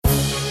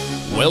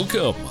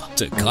Welcome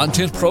to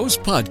Content Pros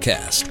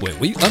Podcast, where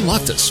we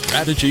unlock the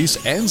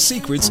strategies and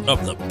secrets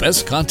of the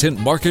best content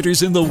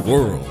marketers in the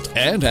world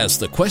and ask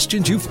the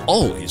questions you've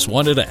always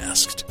wanted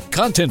asked.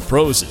 Content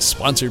Pros is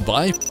sponsored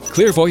by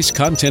ClearVoice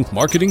Content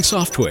Marketing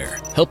Software,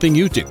 helping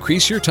you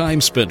decrease your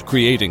time spent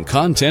creating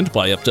content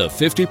by up to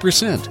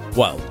 50%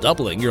 while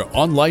doubling your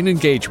online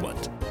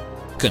engagement.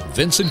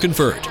 Convince and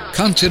Convert,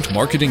 content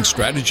marketing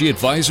strategy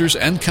advisors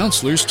and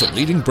counselors to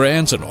leading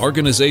brands and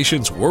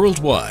organizations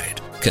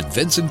worldwide.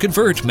 Convince and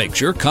Convert makes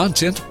your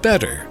content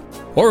better.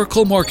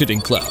 Oracle Marketing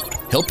Cloud,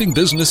 helping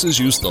businesses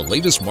use the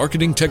latest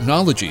marketing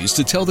technologies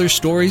to tell their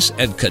stories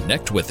and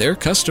connect with their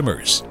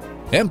customers.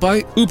 And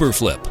by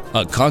Uberflip,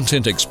 a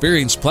content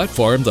experience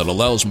platform that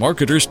allows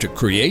marketers to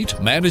create,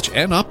 manage,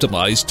 and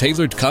optimize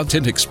tailored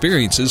content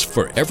experiences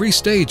for every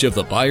stage of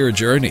the buyer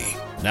journey.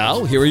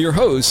 Now, here are your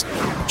hosts,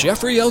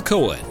 Jeffrey L.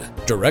 Cohen,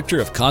 Director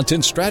of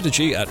Content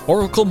Strategy at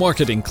Oracle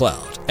Marketing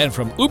Cloud, and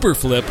from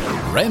Uberflip,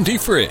 Randy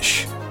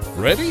Frisch.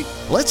 Ready?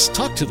 Let's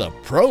talk to the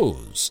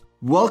pros.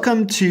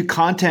 Welcome to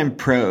Content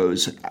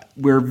Pros.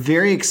 We're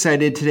very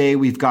excited today.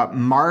 We've got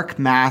Mark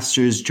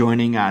Masters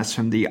joining us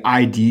from the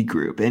ID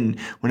Group. And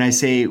when I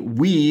say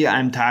we,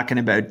 I'm talking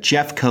about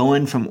Jeff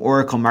Cohen from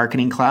Oracle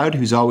Marketing Cloud,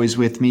 who's always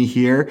with me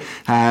here,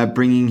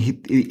 bringing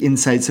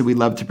insights that we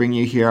love to bring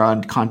you here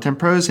on Content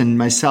Pros, and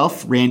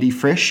myself, Randy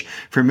Frisch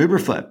from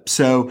Uberflip.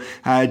 So,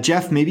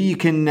 Jeff, maybe you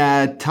can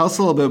tell us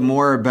a little bit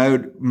more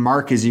about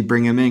Mark as you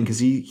bring him in, because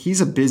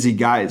he's a busy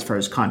guy as far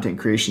as content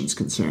creation is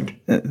concerned.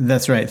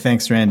 That's right.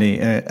 Thanks, Randy.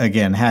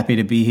 Again, happy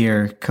to be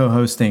here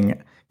co-hosting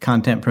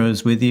Content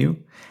Pros with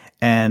you.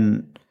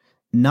 And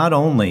not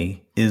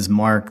only is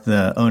Mark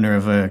the owner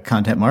of a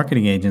content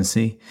marketing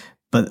agency,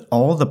 but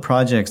all the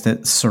projects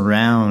that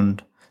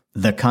surround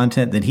the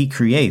content that he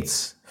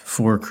creates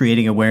for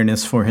creating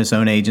awareness for his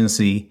own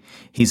agency.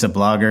 He's a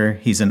blogger,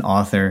 he's an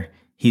author,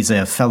 he's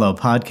a fellow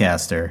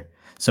podcaster.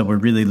 So we're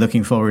really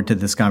looking forward to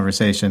this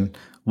conversation.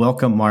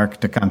 Welcome,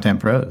 Mark, to Content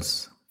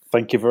Pros.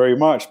 Thank you very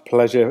much.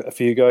 Pleasure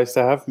for you guys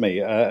to have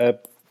me.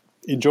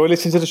 Enjoy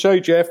listening to the show,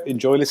 Jeff.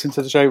 Enjoy listening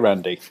to the show,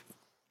 Randy.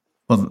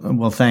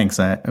 Well, thanks.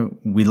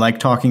 We like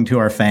talking to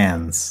our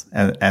fans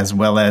as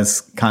well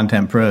as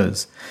Content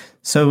Pros.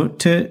 So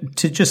to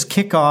just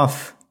kick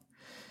off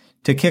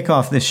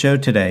this show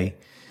today,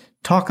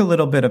 talk a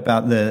little bit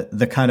about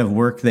the kind of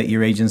work that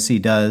your agency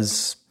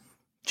does,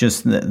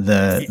 just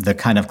the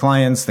kind of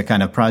clients, the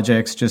kind of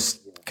projects.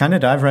 Just kind of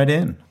dive right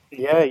in.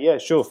 Yeah,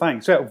 sure.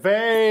 Thanks. So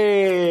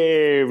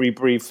very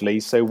briefly,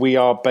 so we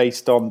are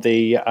based on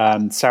the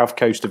south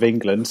coast of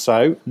England.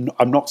 So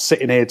I'm not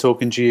sitting here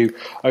talking to you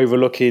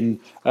overlooking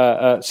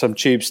some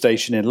tube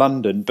station in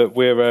London, but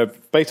we're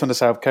based on the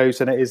south coast,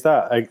 and it is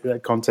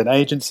a content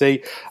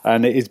agency,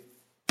 and it is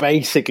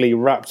basically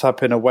wrapped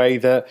up in a way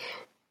that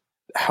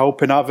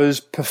helping others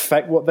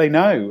perfect what they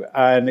know.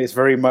 And it's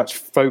very much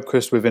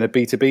focused within a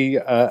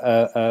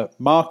B2B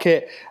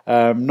market,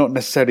 not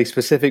necessarily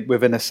specific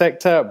within a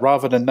sector,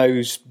 rather than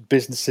those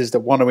businesses that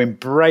want to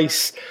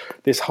embrace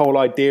this whole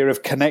idea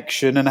of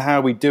connection and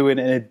how we do it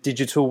in a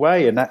digital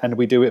way. And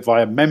we do it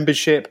via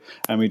membership,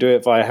 and we do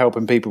it via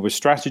helping people with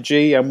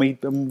strategy, and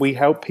we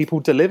help people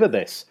deliver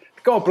this.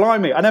 God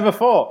blimey, I never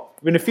thought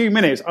in a few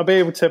minutes I'll be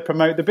able to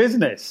promote the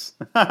business.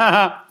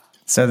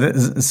 So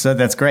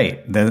that's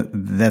great.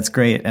 That's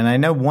great. And I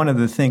know one of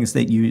the things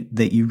that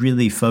you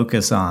really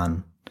focus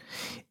on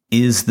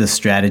is the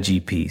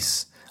strategy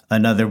piece.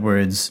 In other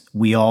words,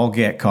 we all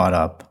get caught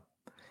up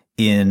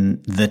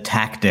in the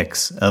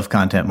tactics of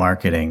content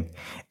marketing.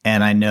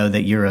 And I know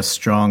that you're a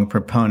strong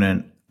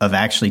proponent of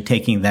actually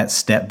taking that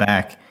step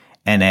back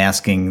and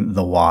asking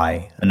the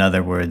why. In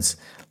other words,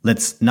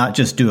 let's not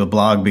just do a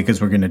blog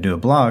because we're going to do a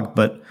blog,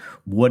 but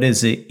what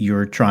is it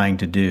you're trying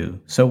to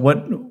do? So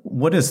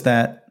what is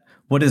that?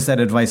 What does that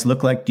advice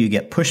look like? Do you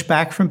get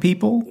pushback from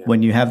people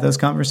when you have those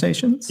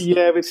conversations?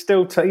 Yeah, it's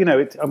still I'm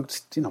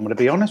going to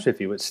be honest with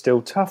you. It's still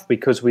tough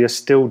because we are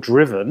still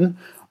driven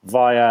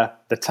via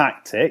the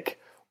tactic,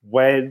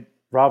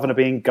 rather than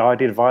being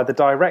guided via the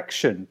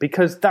direction.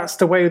 Because that's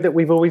the way that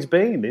we've always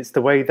been. It's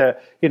the way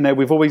that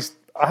we've always.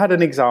 I had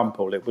an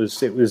example. It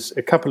was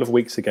a couple of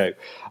weeks ago.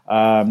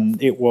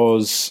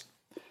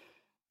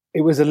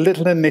 It was a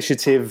little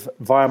initiative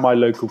via my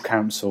local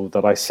council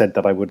that I said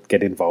that I would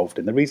get involved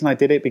in. The reason I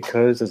did it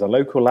because as a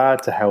local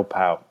lad to help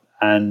out,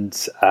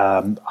 and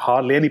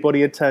hardly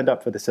anybody had turned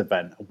up for this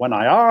event. When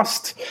I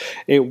asked,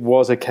 it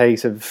was a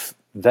case of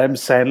them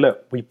saying,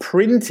 look, we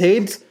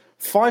printed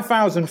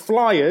 5,000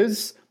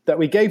 flyers that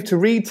we gave to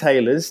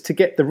retailers to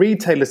get the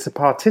retailers to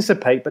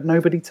participate, but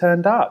nobody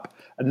turned up.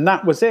 And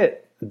that was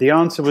it. The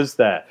answer was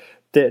there.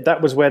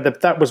 That was where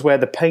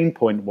the pain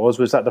point was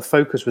that the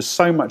focus was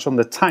so much on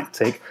the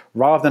tactic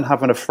rather than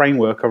having a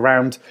framework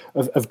around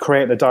of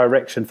creating a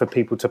direction for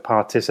people to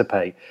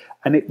participate.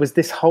 And it was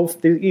this whole,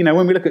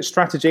 when we look at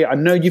strategy, I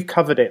know you've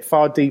covered it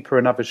far deeper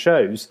in other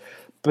shows,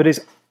 but it's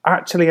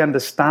actually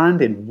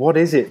understanding what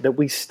is it that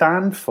we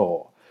stand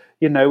for.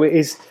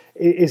 It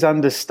is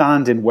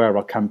understanding where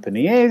our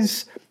company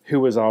is,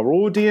 who is our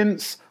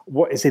audience,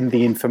 what is in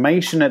the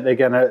information that they're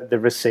going to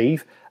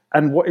receive,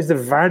 and what is the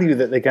value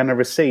that they're going to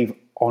receive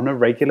on a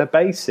regular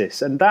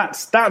basis. And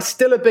that's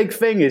still a big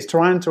thing, is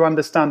trying to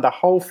understand the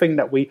whole thing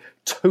that we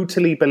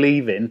totally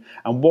believe in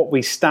and what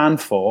we stand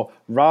for,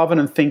 rather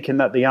than thinking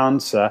that the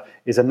answer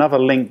is another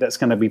link that's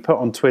going to be put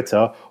on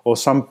Twitter or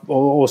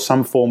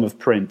some form of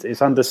print.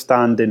 It's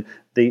understanding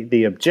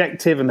the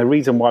objective and the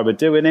reason why we're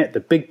doing it, the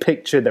big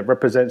picture that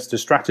represents the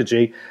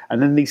strategy,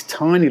 and then these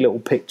tiny little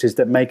pictures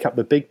that make up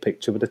the big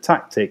picture with the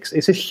tactics.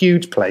 It's a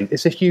huge place.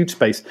 It's a huge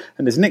space.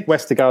 And as Nick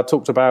Westergaard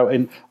talked about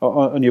on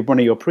one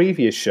of your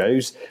previous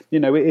shows,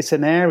 it's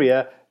an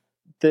area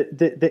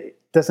that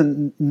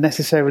doesn't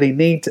necessarily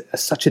need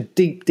such a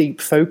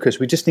deep focus.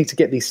 We just need to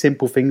get these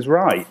simple things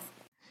right.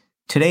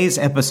 Today's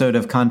episode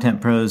of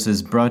Content Pros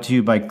is brought to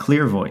you by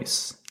Clear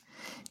Voice.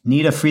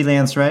 Need a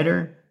freelance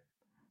writer?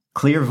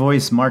 Clear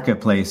Voice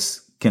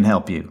Marketplace can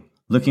help you.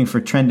 Looking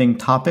for trending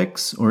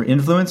topics or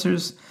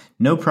influencers?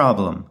 No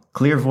problem.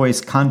 Clear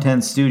Voice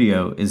Content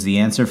Studio is the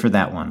answer for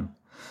that one.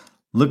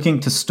 Looking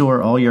to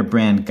store all your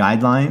brand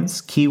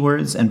guidelines,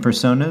 keywords, and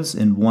personas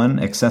in one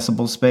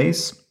accessible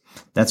space?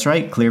 That's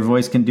right, Clear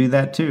Voice can do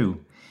that too.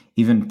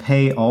 Even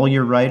pay all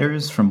your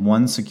writers from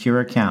one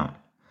secure account.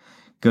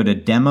 Go to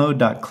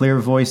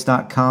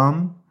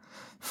demo.clearvoice.com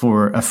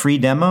for a free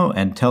demo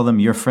and tell them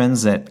your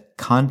friends at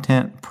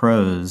Content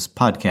Pros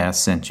Podcast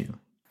sent you.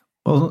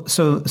 Well,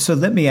 so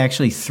let me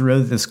actually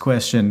throw this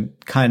question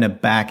kind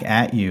of back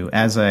at you.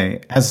 As I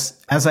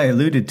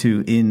alluded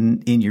to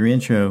in your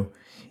intro,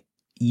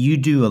 you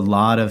do a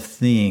lot of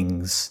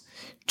things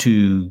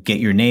to get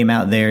your name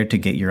out there, to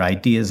get your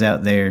ideas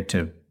out there,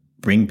 to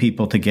bring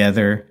people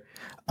together.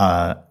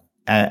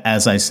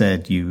 As I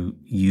said,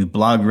 you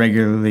blog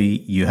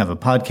regularly, you have a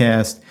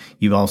podcast,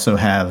 you also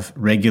have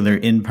regular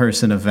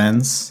in-person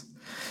events.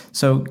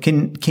 So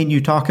can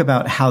you talk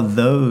about how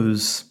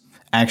those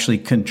actually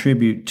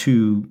contribute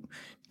to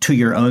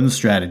your own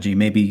strategy,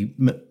 maybe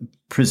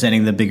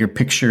presenting the bigger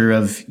picture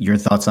of your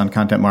thoughts on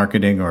content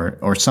marketing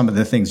or some of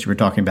the things you were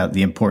talking about,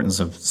 the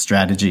importance of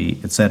strategy,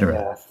 et cetera?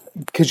 Yeah,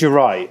 because you're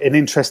right. An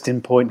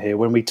interesting point here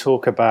when we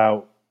talk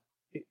about,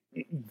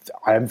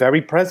 I am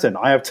very present.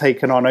 I have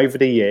taken on over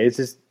the years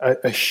is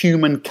a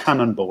human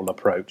cannonball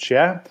approach.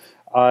 Yeah,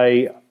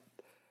 and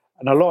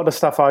a lot of the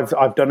stuff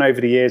I've done over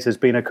the years has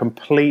been a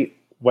complete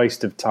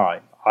waste of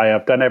time. I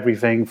have done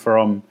everything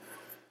from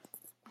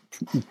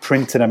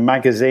printing a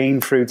magazine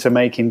through to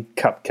making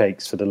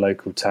cupcakes for the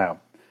local town.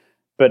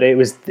 But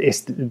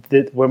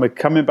when we're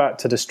coming back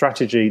to the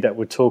strategy that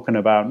we're talking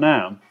about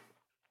now,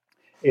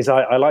 is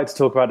I like to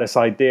talk about this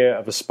idea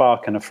of a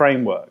spark and a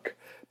framework,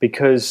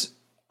 because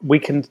we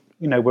can,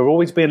 we're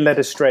always being led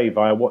astray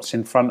via what's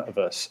in front of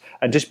us.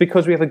 And just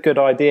because we have a good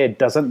idea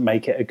doesn't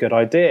make it a good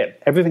idea.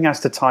 Everything has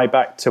to tie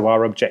back to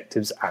our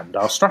objectives and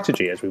our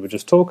strategy, as we were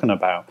just talking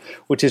about,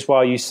 which is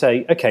why you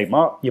say, okay,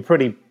 Mark, you're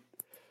pretty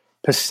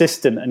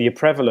persistent and you're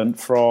prevalent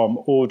from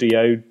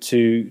audio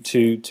to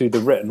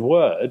the written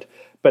word,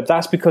 but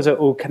that's because it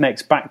all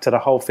connects back to the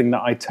whole thing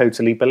that I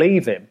totally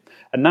believe in.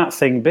 And that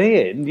thing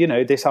being,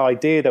 this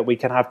idea that we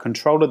can have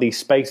control of these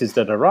spaces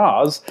that are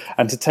ours,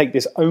 and to take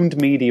this owned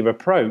media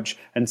approach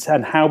and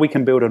how we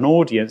can build an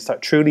audience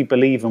that truly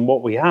believe in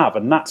what we have.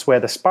 And that's where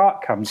the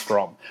spark comes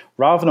from,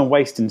 rather than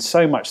wasting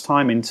so much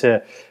time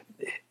into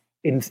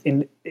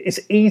it's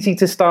easy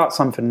to start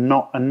something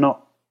and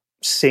not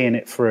seeing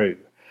it through.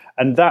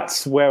 And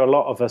that's where a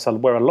lot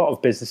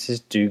of businesses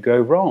do go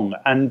wrong.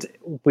 And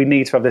we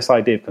need to have this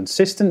idea of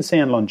consistency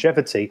and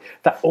longevity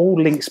that all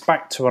links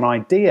back to an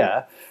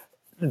idea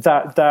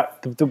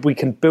that we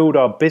can build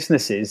our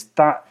businesses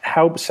that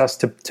helps us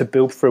to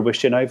build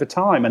fruition over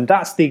time. And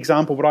that's the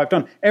example of what I've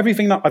done.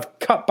 Everything that I've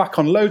cut back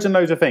on loads and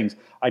loads of things.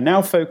 I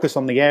now focus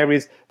on the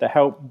areas that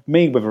help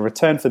me with a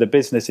return for the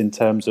business, in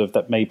terms of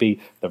that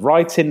maybe the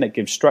writing that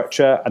gives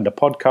structure, and the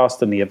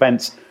podcast and the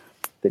events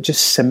that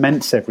just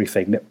cements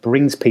everything, that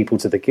brings people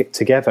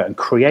together and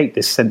create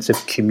this sense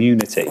of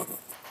community.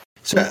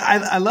 So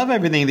I love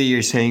everything that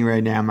you're saying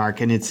right now, Mark,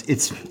 and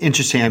it's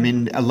interesting. I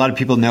mean, a lot of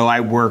people know I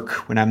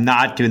work, when I'm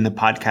not doing the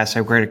podcast,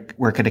 I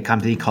work at a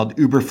company called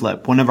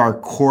Uberflip. One of our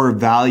core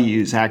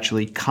values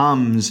actually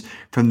comes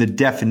from the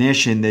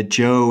definition that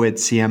Joe at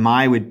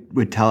CMI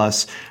would tell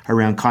us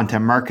around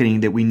content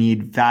marketing, that we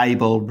need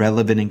valuable,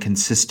 relevant, and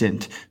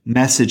consistent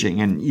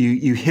messaging. And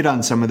you hit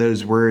on some of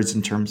those words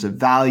in terms of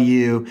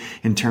value,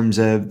 in terms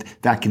of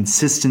that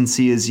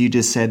consistency, as you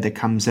just said, that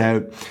comes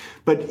out.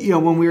 But,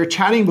 when we were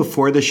chatting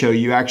before the show,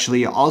 you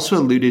actually also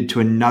alluded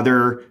to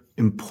another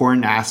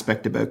important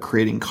aspect about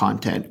creating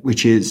content,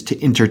 which is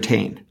to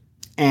entertain.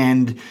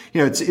 And,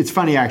 it's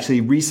funny, actually,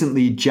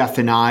 recently, Jeff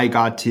and I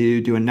got to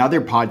do another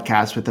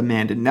podcast with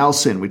Amanda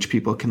Nelson, which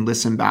people can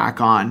listen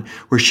back on,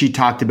 where she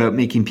talked about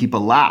making people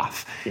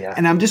laugh. Yeah.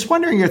 And I'm just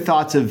wondering your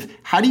thoughts of,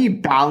 how do you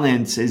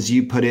balance, as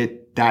you put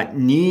it, that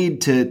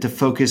need to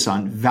focus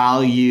on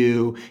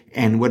value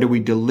and what are we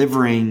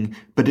delivering,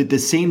 but at the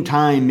same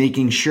time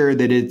making sure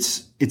that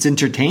it's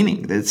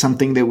entertaining, that it's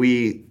something that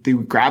we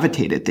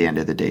gravitate at the end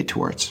of the day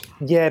towards.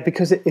 Yeah,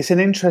 because it's an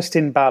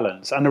interesting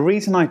balance. And the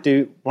reason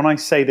when I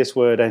say this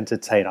word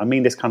entertain, I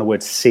mean this kind of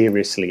word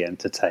seriously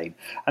entertain.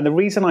 And the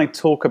reason I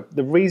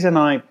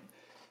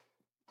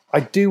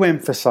do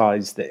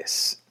emphasize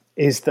this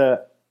is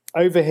that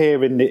over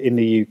here in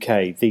the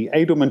UK, the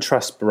Edelman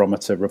Trust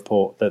Barometer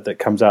report that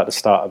comes out at the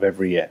start of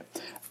every year.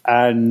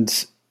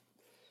 And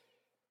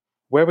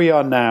where we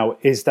are now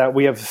is that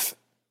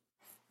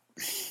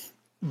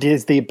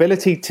there's the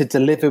ability to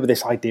deliver with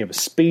this idea of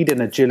speed and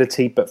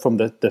agility, but from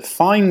the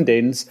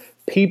findings,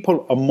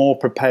 people are more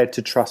prepared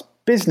to trust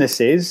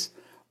businesses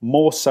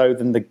more so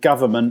than the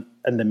government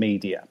and the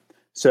media.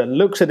 So it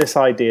looks at this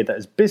idea that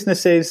as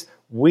businesses,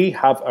 we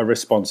have a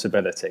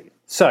responsibility.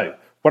 So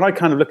when I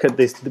kind of look at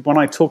this, when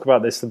I talk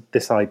about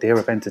this idea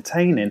of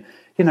entertaining,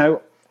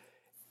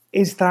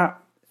 is that,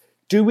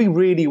 do we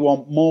really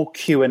want more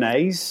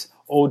Q&As,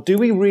 or do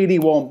we really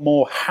want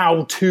more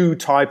how-to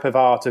type of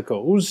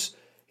articles?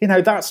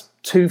 That's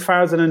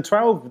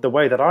 2012, the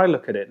way that I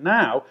look at it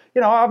now.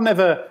 I've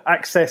never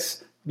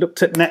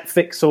looked at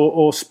Netflix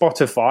or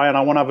Spotify, and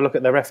I want to have a look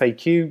at their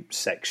FAQ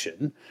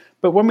section.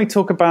 But when we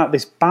talk about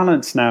this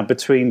balance now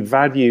between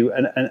value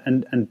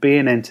and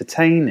being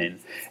entertaining,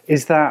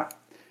 is that,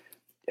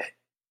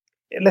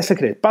 let's look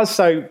at it.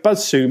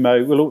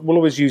 BuzzSumo, we'll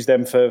always use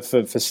them for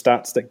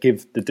stats that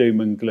give the doom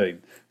and gloom.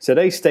 So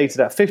they stated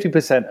that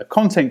 50% of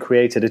content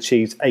created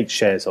achieves 8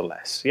 shares or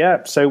less.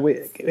 Yeah, so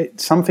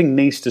something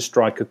needs to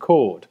strike a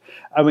chord,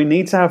 and we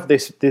need to have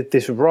this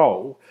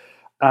role.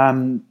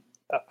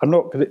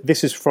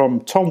 This is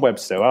from Tom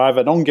Webster. I have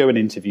an ongoing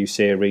interview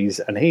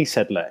series, and he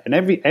said, look, in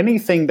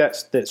anything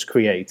that's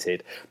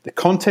created, the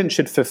content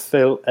should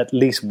fulfill at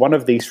least one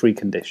of these 3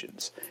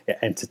 conditions. It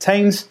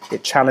entertains,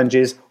 it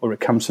challenges, or it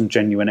comes from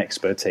genuine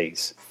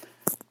expertise.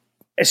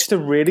 It's just a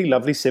really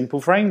lovely, simple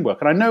framework.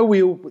 And I know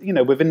we all,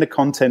 within the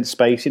content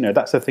space,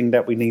 that's the thing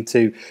that we need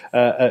to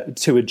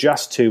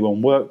adjust to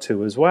and work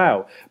to as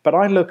well. But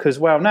I look as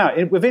well now,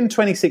 within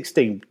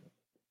 2016,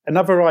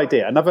 another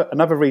idea,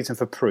 another reason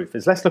for proof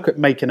is, let's look at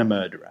Making a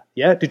Murderer.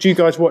 Yeah, did you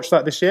guys watch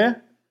that this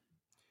year?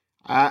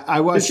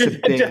 I watched a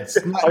bit.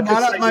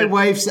 Not at my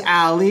wife's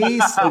alley,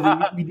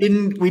 so we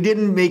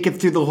didn't make it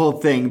through the whole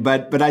thing,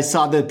 but I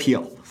saw the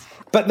appeal.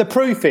 But the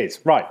proof is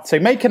right. So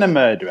Making a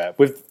Murderer,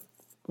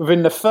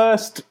 within the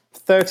first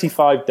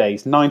 35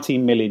 days,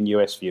 19 million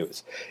US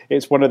viewers.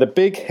 It's one of the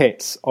big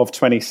hits of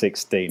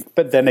 2016.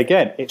 But then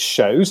again, it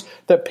shows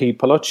that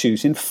people are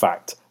choosing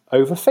fact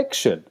over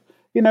fiction.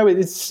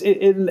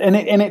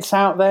 It's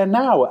out there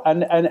now,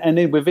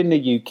 and within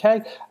the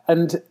UK,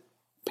 and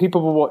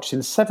people were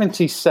watching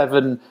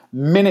 77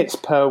 minutes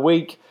per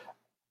week,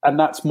 and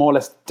that's more or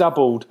less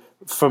doubled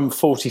from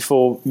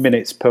 44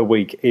 minutes per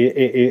week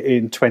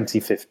in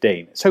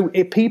 2015. So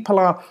people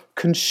are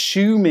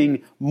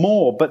consuming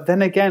more. But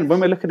then again, when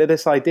we're looking at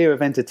this idea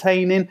of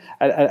entertaining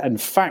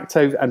and fact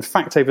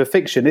over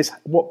fiction, it's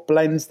what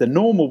blends the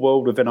normal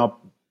world within our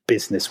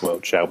business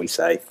world, shall we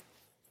say.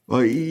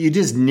 Well, you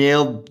just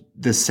nailed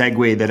the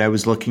segue that I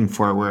was looking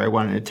for, where I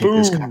wanted to take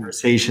this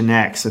conversation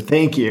next. So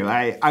thank you.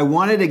 I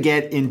wanted to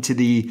get into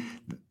the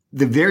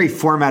very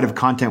format of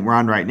content we're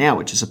on right now,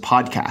 which is a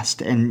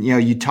podcast. And,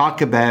 you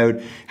talk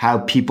about how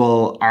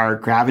people are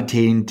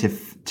gravitating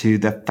to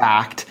the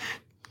fact,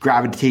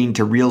 gravitating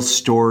to real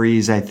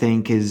stories, I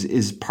think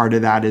is part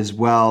of that as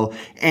well.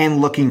 And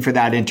looking for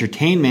that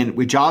entertainment,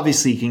 which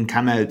obviously can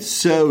come out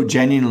so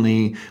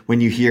genuinely when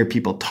you hear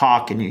people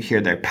talk and you hear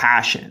their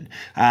passion.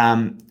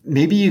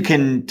 Maybe you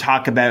can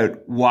talk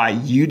about why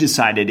you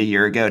decided a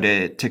year ago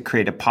to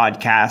create a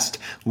podcast,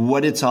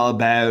 what it's all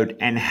about,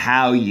 and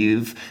how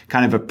you've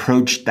kind of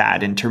approached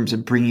that in terms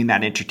of bringing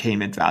that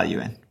entertainment value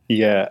in.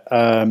 Yeah.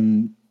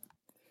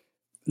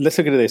 Let's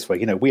look at it this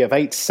way. We have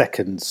 8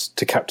 seconds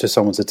to capture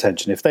someone's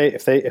attention. If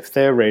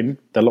they're in,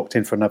 they're locked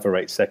in for another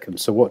 8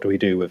 seconds. So what do we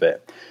do with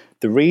it?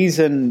 The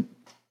reason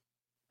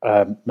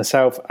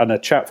myself and a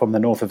chap from the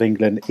north of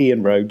England,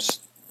 Ian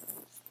Rhodes,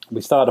 we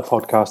started a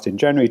podcast in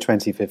January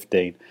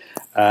 2015.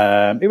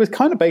 It was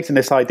kind of based on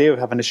this idea of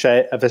having a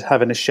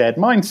shared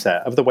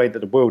mindset of the way that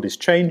the world is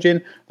changing,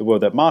 the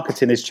world that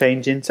marketing is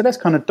changing. So let's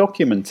kind of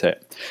document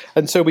it.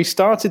 And so we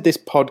started this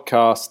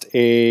podcast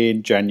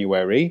in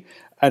January.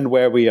 And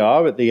where we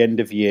are at the end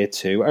of year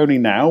 2, only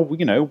now,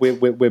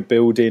 we're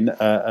building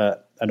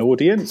an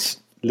audience,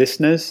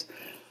 listeners.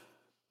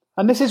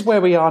 And this is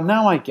where we are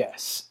now, I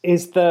guess,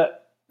 is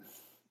that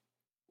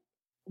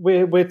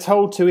we're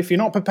told to, if you're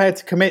not prepared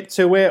to commit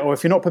to it, or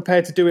if you're not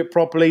prepared to do it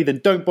properly,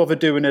 then don't bother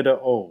doing it at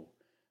all.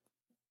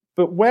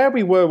 But where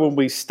we were when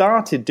we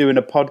started doing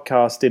a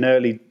podcast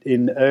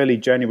in early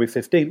January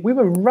 15, we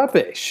were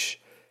rubbish.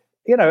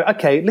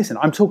 Okay, listen,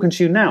 I'm talking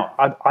to you now.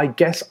 I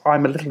guess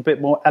I'm a little bit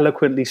more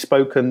eloquently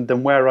spoken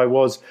than where I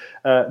was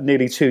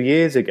nearly 2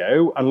 years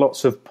ago, and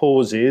lots of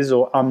pauses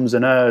or ums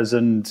and ers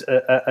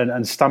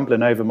and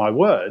stumbling over my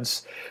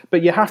words.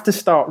 But you have to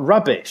start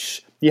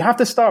rubbish You have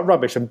to start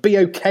rubbish and be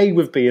okay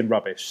with being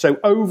rubbish. So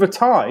over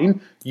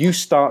time, you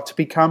start to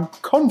become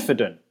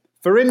confident.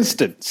 For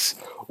instance,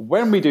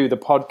 when we do the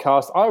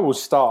podcast, I will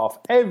start off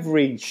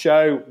every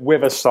show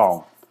with a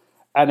song.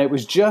 And it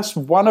was just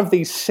one of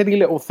these silly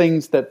little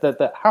things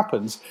that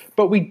happens.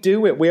 But we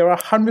do it. We are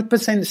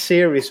 100%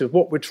 serious with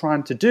what we're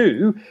trying to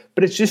do.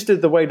 But it's just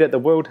the way that the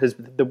world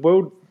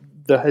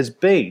has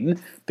been,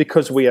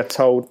 because we are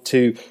told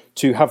to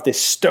have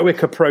this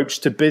stoic approach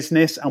to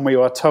business, and we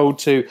are told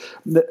to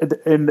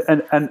and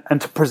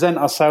to present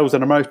ourselves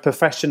in a most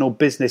professional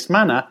business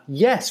manner.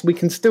 Yes, we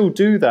can still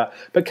do that,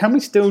 but can we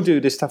still do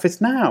this stuff?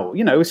 It's now.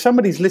 If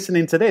somebody's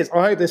listening to this,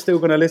 I hope they're still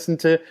going to listen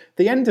to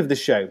the end of the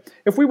show.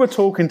 If we were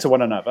talking to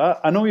one another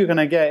and all you're going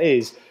to get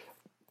is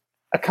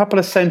a couple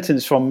of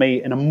sentences from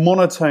me in a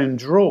monotone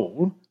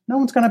drawl, no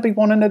one's going to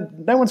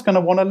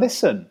want to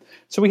listen.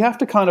 So we have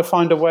to kind of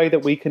find a way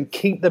that we can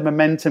keep the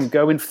momentum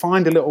going,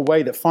 find a little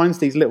way that finds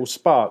these little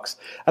sparks.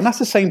 And that's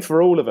the same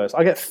for all of us.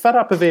 I get fed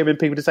up of hearing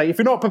people to say, if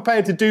you're not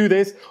prepared to do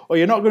this, or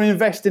you're not going to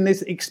invest in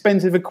this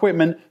expensive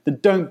equipment, then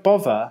don't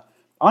bother.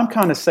 I'm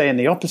kind of saying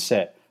the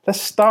opposite. Let's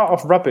start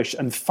off rubbish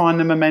and find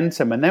the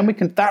momentum. And then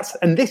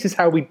and this is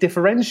how we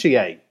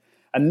differentiate.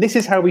 And this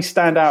is how we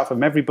stand out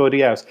from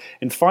everybody else,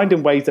 in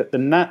finding ways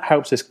that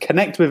helps us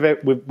connect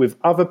with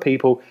other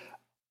people,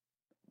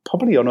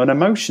 probably on an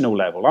emotional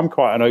level. I'm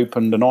quite an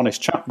open and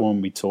honest chap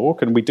when we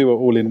talk, and we do it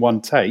all in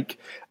one take.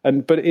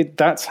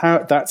 That's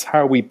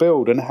how we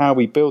build, and how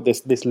we build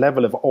this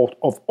level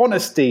of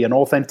honesty and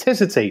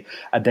authenticity,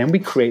 and then we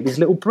create these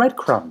little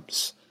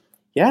breadcrumbs.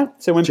 Yeah.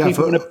 So when Jeff,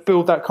 people want to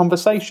build that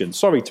conversation,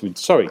 sorry,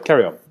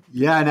 carry on.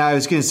 Yeah, no, I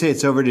was going to say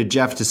it's over to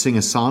Jeff to sing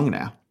a song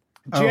now.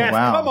 Jeff,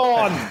 come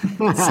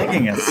on,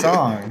 singing a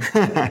song.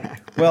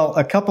 Well,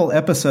 a couple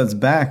episodes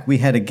back, we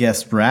had a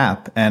guest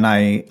rap, and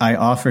I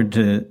offered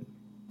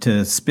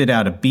to spit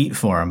out a beat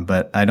for him,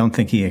 but I don't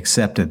think he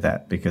accepted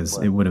that,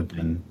 because it would have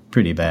been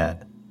pretty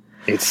bad.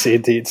 That's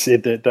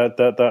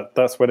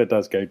when it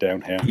does go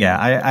down here.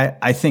 Yeah,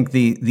 I think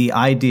the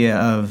idea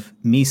of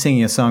me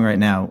singing a song right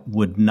now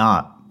would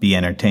not be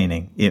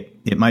entertaining.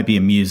 It might be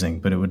amusing,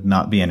 but it would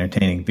not be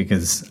entertaining,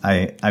 because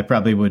I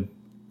probably would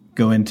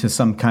go into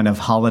some kind of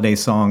holiday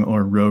song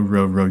or row,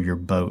 row, row your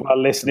boat.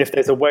 Well, listen, if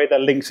there's a way that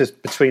links us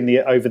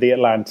over the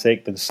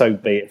Atlantic, then so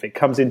be it. If it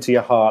comes into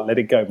your heart, let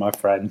it go, my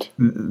friend.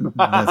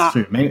 That's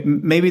true.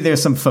 Maybe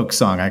there's some folk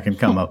song I can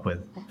come up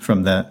with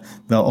from the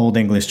old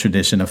English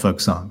tradition of folk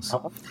songs.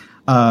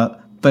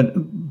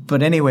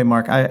 But anyway,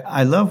 Mark,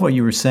 I love what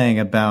you were saying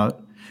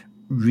about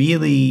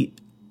really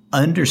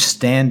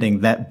understanding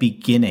that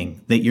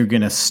beginning, that you're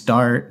going to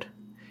start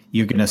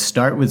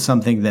with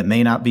something that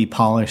may not be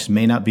polished,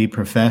 may not be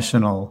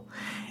professional.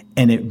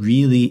 And it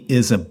really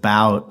is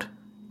about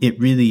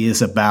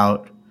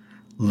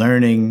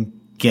learning,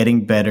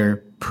 getting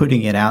better,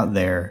 putting it out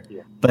there.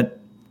 Yeah. But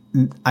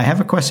I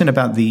have a question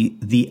about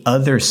the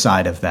other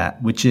side of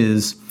that, which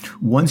is,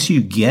 once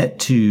you get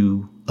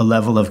to a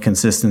level of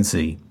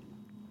consistency,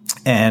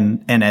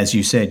 and as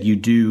you said,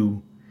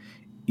 you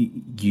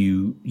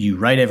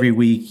write every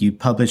week, you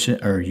publish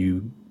it, or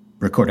you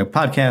record a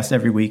podcast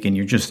every week, and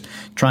you're just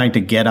trying to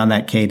get on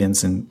that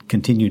cadence and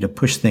continue to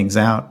push things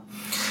out.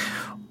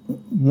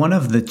 One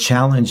of the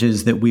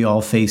challenges that we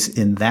all face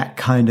in that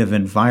kind of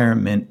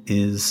environment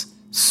is,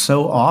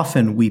 so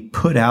often we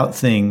put out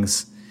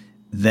things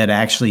that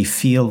actually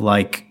feel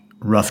like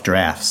rough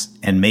drafts,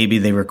 and maybe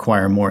they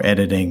require more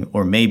editing,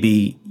 or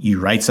maybe you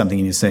write something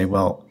and you say,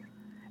 well,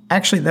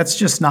 actually that's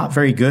just not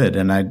very good,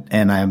 and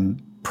I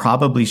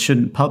probably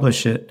shouldn't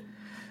publish it,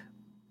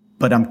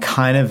 but I'm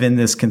kind of in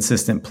this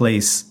consistent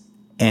place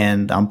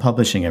and I'm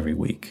publishing every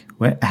week.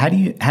 How do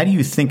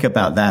you think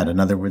about that? In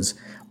other words,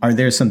 are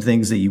there some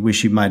things that you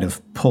wish you might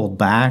have pulled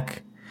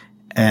back,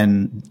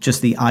 and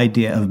just the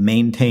idea of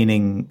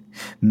maintaining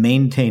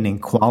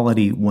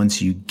quality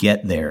once you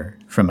get there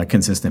from a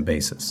consistent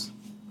basis?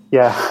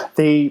 Yeah,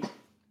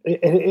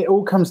 it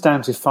all comes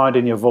down to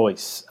finding your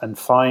voice and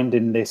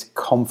finding this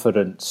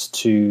confidence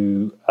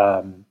to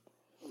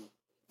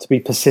be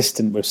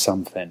persistent with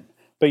something.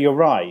 But you're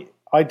right.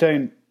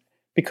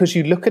 Because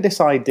you look at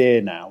this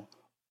idea now,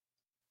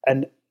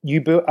 and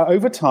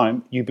over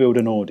time you build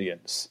an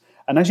audience.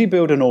 And as you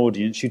build an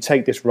audience, you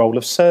take this role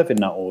of serving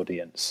that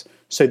audience.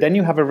 So then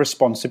you have a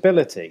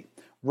responsibility.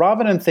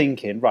 Rather than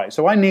thinking, right,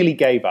 so I nearly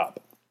gave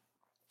up.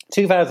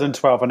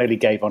 2012, I nearly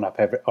gave up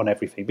on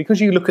everything,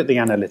 because you look at the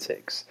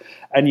analytics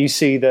and you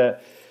see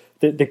that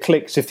the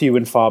clicks are few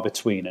and far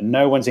between, and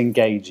no one's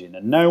engaging,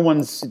 and no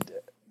one's,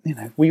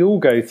 we all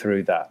go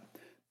through that.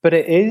 But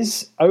it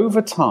is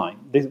over time.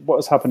 What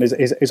has happened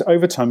is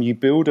over time you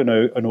build an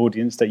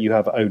audience that you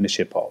have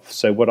ownership of.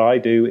 So what I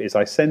do is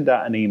I send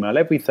out an email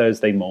every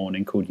Thursday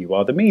morning called "You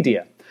Are the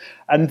Media,"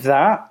 and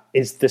that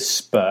is the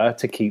spur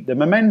to keep the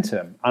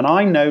momentum. And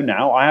I know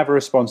now I have a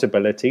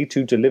responsibility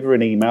to deliver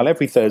an email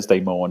every Thursday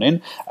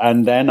morning,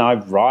 and then I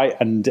write,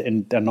 and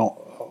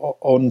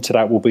on to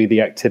that will be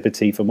the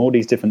activity from all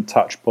these different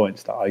touch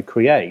points that I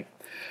create.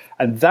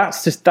 And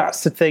that's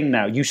the thing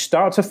now.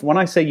 When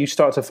I say you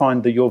start to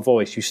find your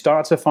voice, you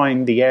start to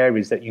find the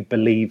areas that you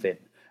believe in.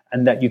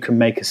 and that you can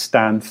make a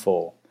stand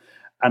for.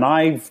 And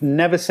I've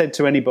never said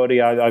to anybody,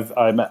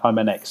 I'm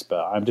an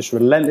expert. I'm just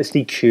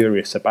relentlessly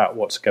curious about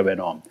what's going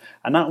on.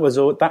 And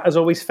that has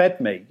always fed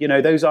me. You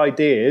know, those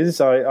ideas,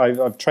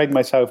 I've trained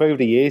myself over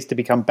the years to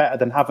become better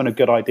than having a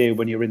good idea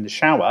when you're in the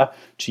shower,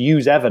 to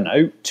use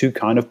Evernote to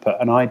kind of put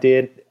an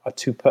idea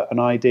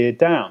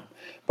down.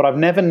 But I've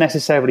never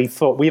necessarily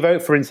thought,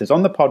 for instance,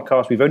 on the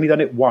podcast, we've only done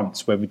it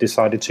once where we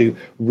decided to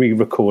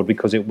re-record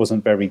because it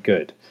wasn't very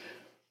good.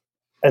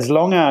 As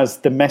long as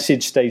the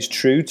message stays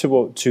true to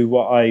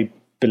what I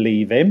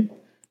believe in,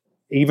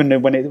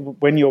 even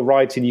when you're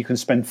writing, you can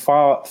spend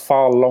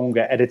far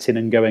longer editing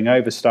and going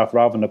over stuff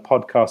rather than a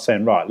podcast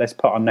saying, right, let's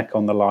put our neck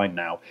on the line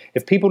now.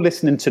 If people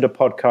listening to the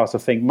podcast will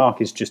think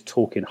Mark is just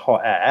talking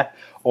hot air,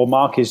 or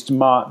he's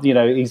an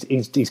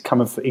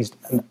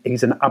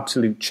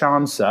absolute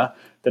chancer,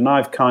 then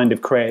I've kind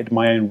of created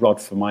my own rod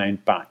for my own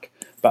back.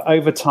 But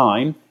over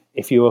time,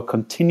 if you are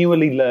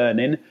continually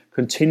learning,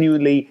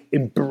 continually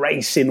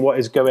embracing what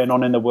is going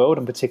on in the world,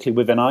 and particularly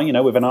within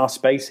our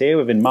space here,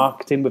 within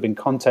marketing, within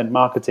content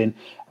marketing,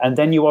 and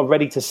then you are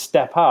ready to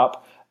step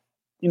up.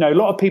 You know, a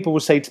lot of people will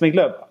say to me,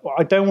 look,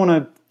 I don't want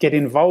to get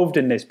involved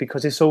in this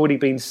because it's already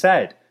been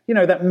said. You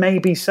know, that may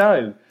be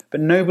so, but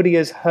nobody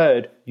has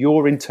heard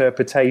your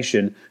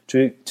interpretation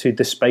to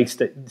the space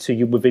to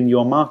you within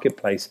your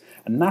marketplace.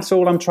 And that's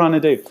all I'm trying to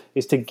do,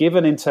 is to give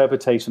an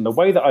interpretation, the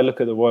way that I look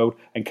at the world.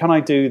 And can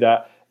I do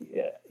that?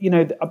 You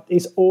know,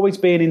 it's always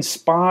being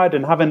inspired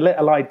and having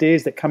little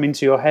ideas that come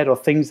into your head or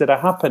things that are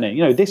happening.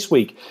 You know, this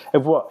week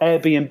of what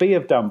Airbnb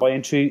have done by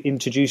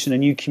introducing a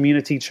new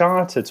community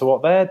charter to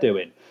what they're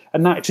doing.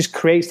 And that just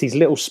creates these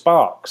little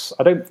sparks.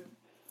 I don't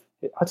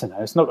know.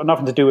 It's not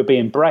nothing to do with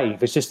being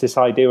brave. It's just this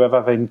idea of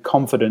having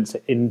confidence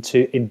in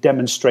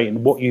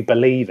demonstrating what you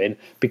believe in.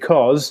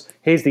 Because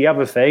here's the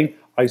other thing: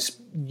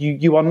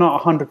 you are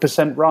not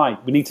 100%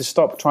 right. We need to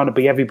stop trying to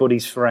be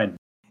everybody's friend.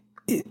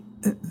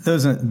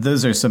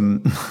 Those are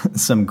some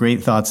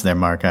great thoughts there,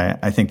 Mark.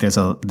 I think there's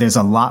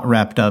a lot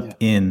wrapped up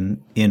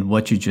in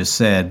what you just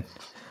said.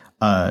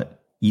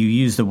 You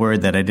used a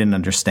word that I didn't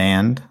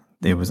understand.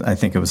 I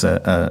think it was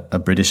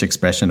a British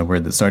expression, a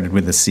word that started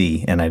with a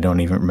C, and I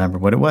don't even remember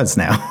what it was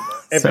now.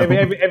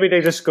 Every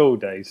day's a school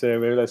day,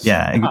 so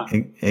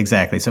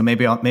exactly. So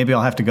maybe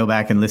I'll have to go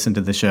back and listen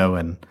to the show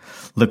and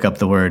look up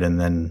the word,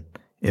 and then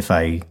if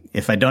I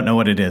don't know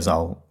what it is,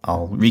 I'll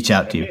reach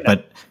out to you.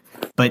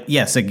 But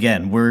yes,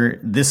 again,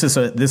 this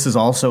is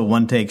also a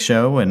one take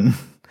show,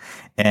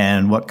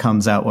 and what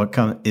comes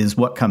out is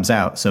what comes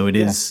out. So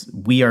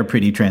we are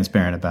pretty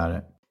transparent about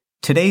it.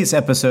 Today's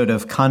episode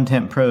of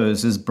Content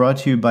Pros is brought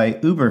to you by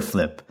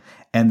Uberflip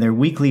and their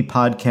weekly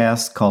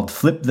podcast called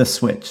Flip the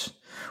Switch,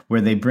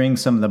 where they bring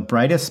some of the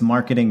brightest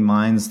marketing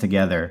minds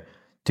together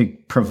to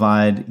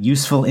provide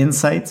useful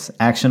insights,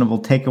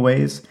 actionable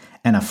takeaways,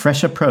 and a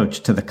fresh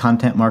approach to the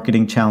content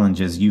marketing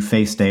challenges you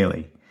face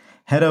daily.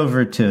 Head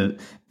over to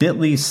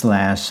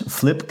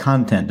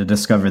bit.ly/flipcontent to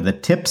discover the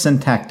tips and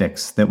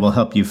tactics that will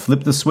help you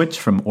flip the switch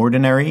from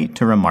ordinary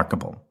to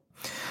remarkable.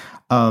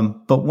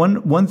 But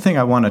one thing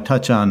I want to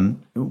touch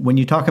on, when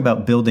you talk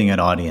about building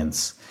an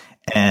audience,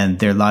 and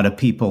there are a lot of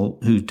people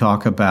who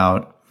talk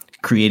about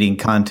creating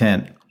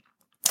content.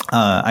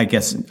 I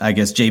guess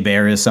Jay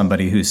Baer is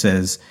somebody who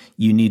says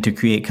you need to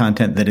create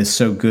content that is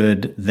so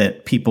good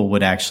that people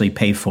would actually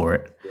pay for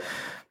it. Yeah.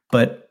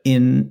 But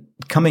in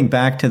coming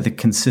back to the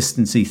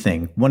consistency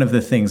thing, one of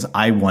the things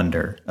I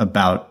wonder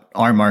about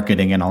our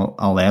marketing, and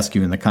I'll ask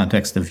you in the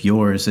context of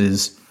yours,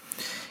 is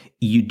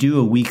you do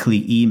a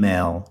weekly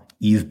email,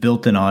 you've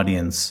built an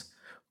audience.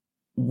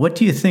 What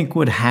do you think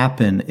would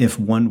happen if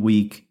one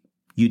week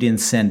you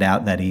didn't send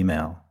out that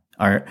email?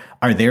 Are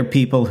there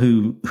people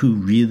who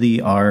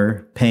really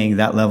are paying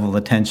that level of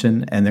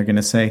attention, and they're going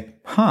to say,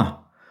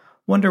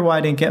 wonder why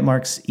I didn't get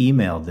Mark's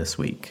email this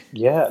week?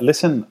 Yeah,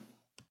 listen,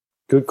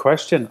 good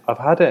question. I've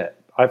had it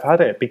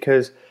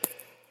because,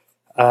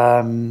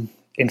 in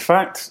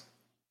fact,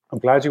 I'm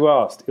glad you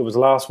asked. It was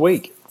last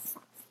week.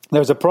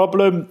 There was a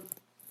problem.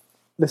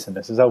 Listen,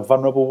 this is how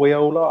vulnerable we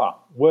all are.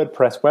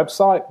 WordPress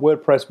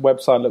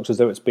website looks as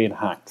though it's being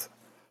hacked.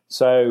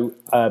 So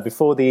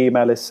before the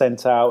email is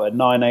sent out at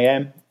 9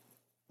 a.m.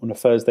 on a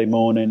Thursday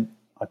morning,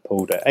 I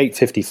pulled it.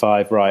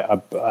 8:55, right,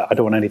 I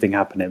don't want anything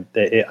happening.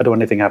 I don't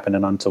want anything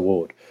happening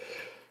untoward.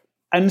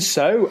 And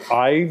so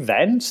I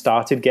then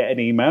started getting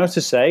emails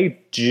to say,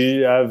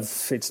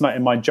 it's not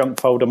in my junk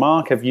folder,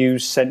 Mark. Have you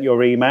sent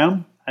your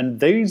email? And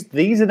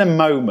these are the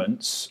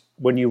moments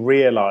when you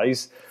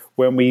realize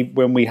when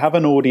we have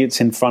an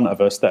audience in front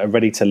of us that are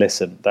ready to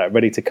listen, that are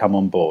ready to come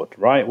on board,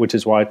 right? Which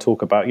is why I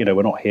talk about,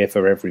 we're not here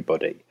for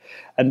everybody.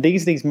 And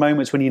these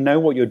moments when you know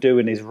what you're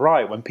doing is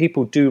right, when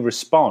people do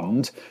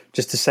respond,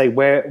 just to say,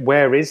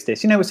 where is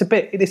this?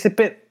 It's a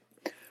bit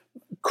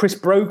Chris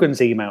Brogan's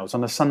emails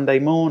on a Sunday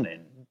morning.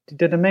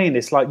 Do you know what I mean?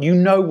 It's like,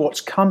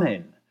 what's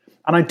coming.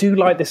 And I do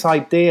like this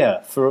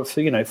idea for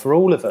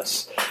all of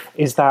us,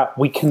 is that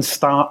we can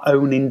start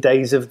owning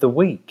days of the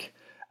week.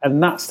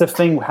 And that's the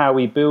thing, how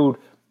we build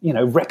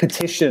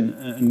repetition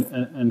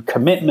and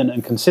commitment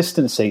and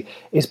consistency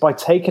is by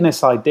taking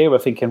this idea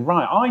of thinking,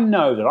 right, I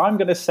know that I'm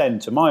going to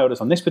send to my audience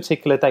on this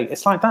particular date.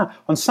 It's like that.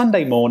 On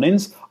Sunday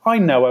mornings, I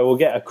know I will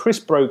get a Chris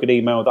Brogan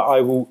email that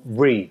I will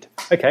read.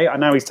 Okay, I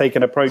know he's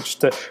taken an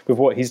approach with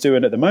what he's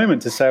doing at the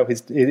moment to sell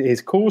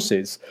his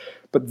courses.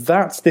 But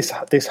that's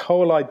this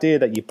whole idea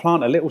that you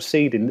plant a little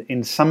seed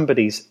in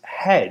somebody's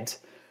head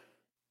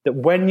that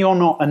when you're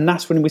not, and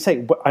that's when we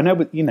say, I know,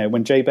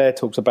 when Jay Baer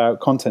talks about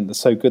content that's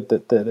so good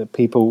that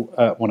people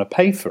want to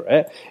pay for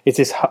it, it's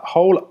this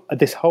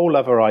whole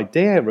other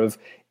idea of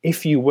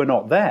if you were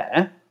not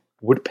there,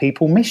 would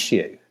people miss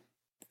you?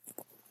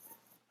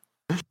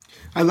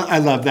 I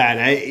love that.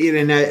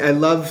 I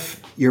love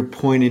your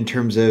point in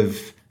terms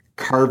of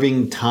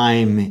carving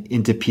time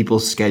into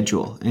people's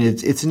schedule. And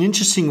it's an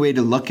interesting way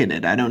to look at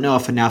it. I don't know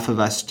if enough of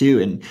us do.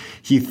 And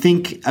you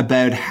think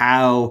about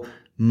how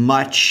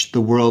much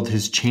the world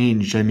has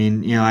changed. I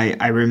mean,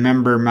 I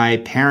remember my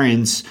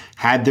parents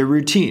had their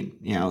routine.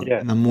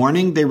 In the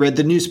morning they read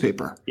the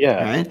newspaper,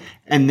 right?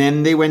 And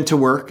then they went to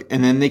work,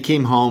 and then they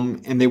came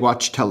home and they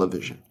watched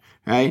television,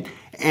 right?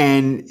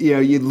 And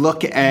you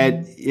look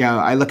at,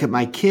 I look at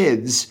my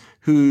kids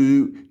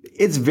who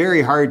it's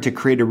very hard to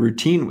create a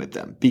routine with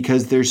them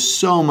because there's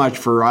so much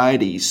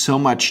variety, so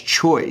much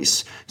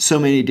choice, so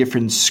many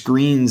different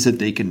screens that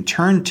they can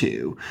turn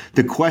to.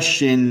 The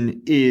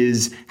question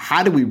is,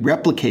 how do we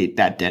replicate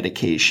that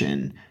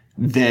dedication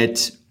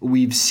that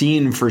we've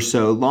seen for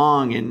so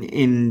long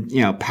in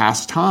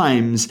past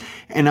times?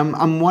 And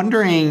I'm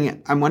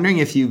wondering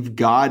if you've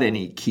got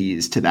any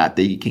keys to that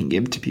you can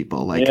give to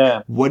people.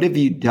 What have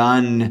you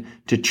done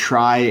to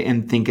try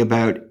and think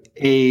about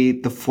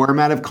the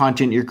format of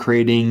content you're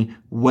creating?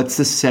 What's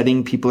the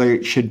setting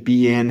people should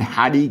be in?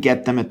 How do you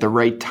get them at the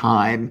right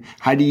time?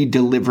 How do you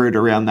deliver it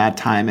around that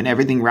time, and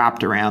everything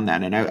wrapped around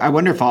that? And I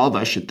wonder if all of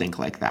us should think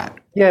like that.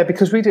 Yeah,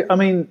 because we do. I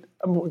mean,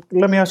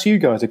 let me ask you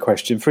guys a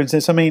question. For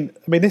instance,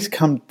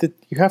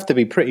 you have to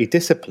be pretty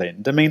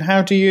disciplined. I mean,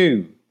 how do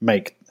you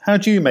make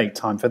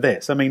time for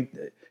this? I mean,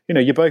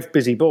 you're both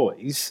busy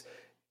boys.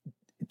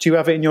 Do you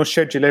have it in your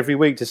schedule every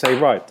week to say,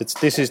 right,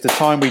 this is the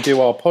time we do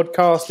our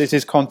podcast, this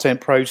is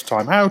Content Pros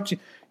time? How does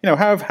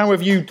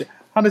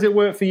it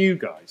work for you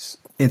guys?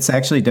 It's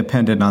actually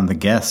dependent on the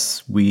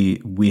guests.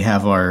 We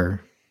have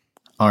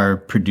our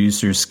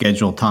producers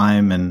schedule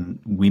time, and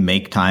we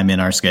make time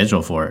in our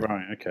schedule for it.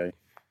 Right. Okay.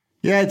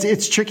 Yeah,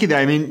 it's tricky though.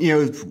 I mean,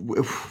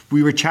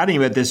 we were chatting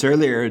about this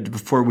earlier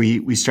before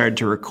we started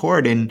to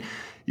record, and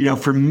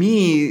for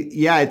me,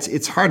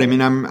 it's hard. I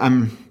mean,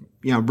 I'm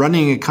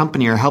running a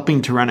company or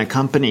helping to run a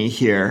company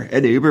here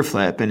at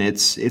Uberflip, and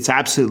it's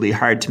absolutely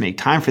hard to make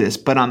time for this.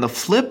 But on the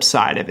flip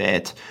side of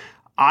it,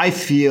 I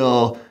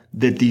feel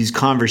that these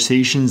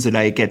conversations that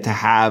I get to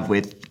have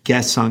with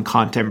guests on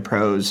Content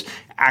Pros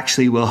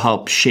actually will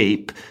help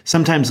shape.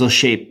 Sometimes they'll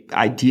shape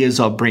ideas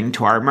I'll bring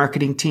to our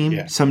marketing team.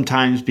 Yeah.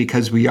 Sometimes,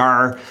 because we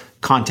are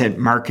content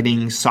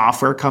marketing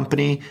software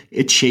company,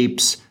 it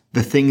shapes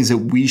the things that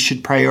we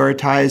should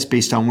prioritize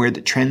based on where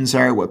the trends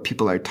are, what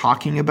people are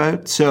talking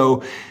about.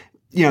 So,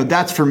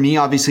 that's for me.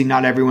 Obviously,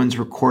 not everyone's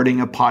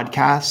recording a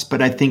podcast,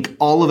 but I think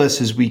all of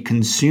us, as we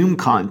consume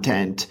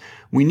content,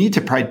 we need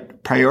to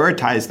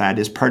prioritize that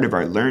as part of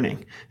our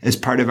learning, as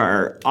part of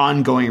our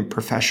ongoing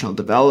professional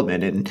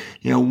development. And,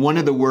 one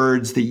of the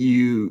words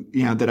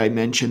that that I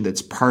mentioned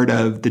that's part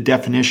of the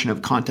definition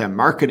of content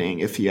marketing,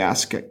 if you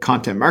ask at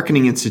Content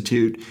Marketing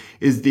Institute,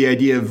 is the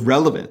idea of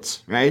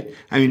relevance, right?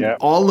 I mean,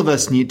 all of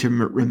us need to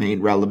remain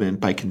relevant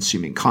by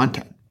consuming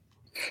content.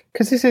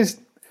 Because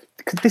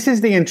this is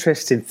the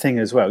interesting thing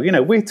as well.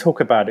 We talk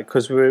about it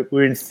because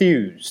we're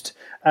enthused,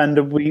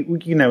 and we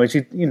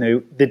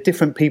the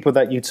different people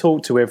that you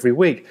talk to every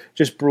week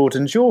just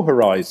broadens your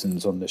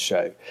horizons on the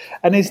show.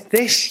 And is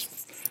this,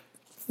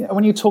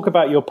 when you talk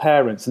about your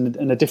parents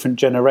and a different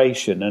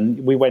generation,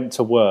 and we went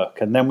to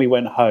work, and then we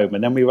went home,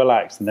 and then we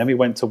relaxed, and then we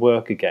went to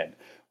work again.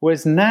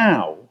 Whereas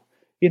now,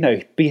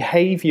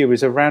 behavior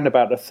is around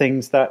about the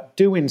things that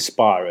do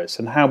inspire us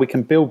and how we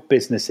can build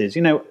businesses.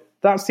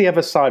 That's the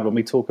other side when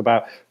we talk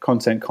about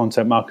content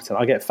marketing.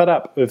 I get fed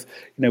up with,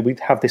 we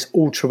have this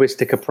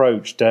altruistic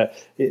approach that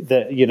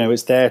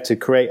it's there to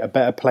create a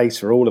better place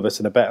for all of us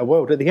and a better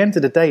world. At the end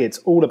of the day, it's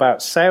all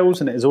about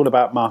sales and it is all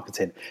about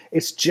marketing.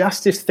 It's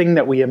just this thing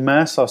that we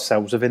immerse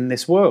ourselves within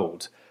this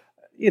world.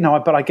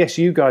 But I guess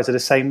you guys are the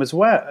same as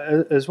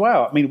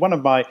well. I mean, one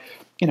of my,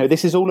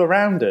 this is all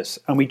around us,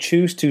 and we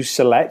choose to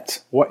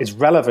select what is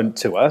relevant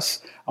to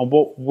us and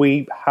what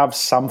we have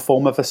some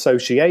form of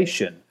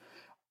association.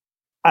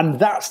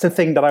 And that's the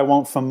thing that I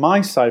want from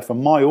my side,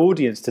 from my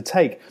audience to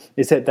take,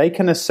 is that they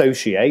can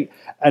associate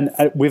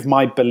with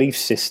my belief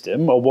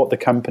system or what the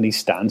company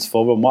stands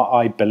for and what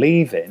I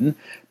believe in,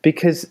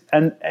 because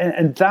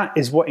and that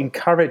is what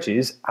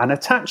encourages an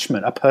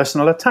attachment, a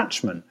personal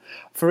attachment.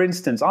 For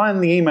instance,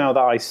 in the email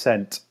that I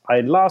sent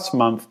last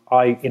month,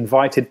 I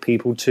invited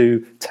people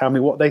to tell me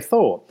what they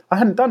thought. I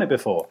hadn't done it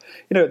before.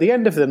 At the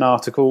end of an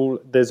article,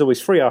 there's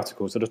always 3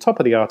 articles. At the top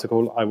of the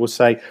article, I will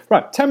say,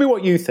 right, tell me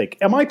what you think.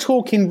 Am I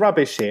talking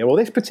rubbish here, or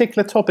this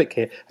particular topic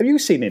here? Have you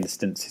seen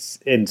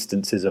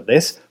instances of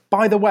this?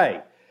 By the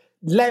way,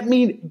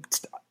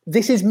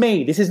 this is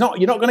me. This is not,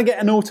 you're not going to get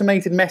an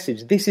automated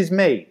message. This is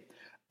me.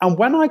 And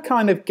when I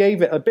kind of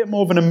gave it a bit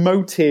more of an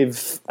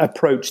emotive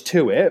approach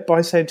to it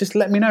by saying, just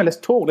let me know, let's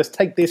talk, let's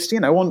take this,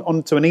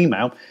 onto an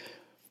email,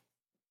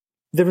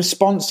 the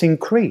response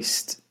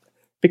increased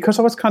because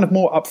I was kind of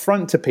more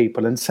upfront to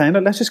people and saying,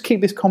 look, let's just keep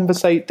this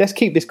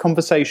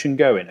conversation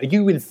going.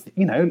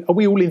 Are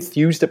we all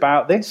enthused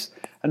about this?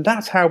 And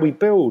that's how we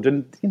build.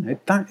 And,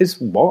 that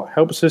is what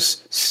helps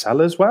us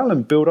sell as well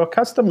and build our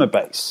customer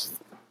base.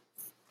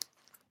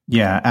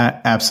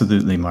 Yeah,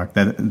 absolutely, Mark.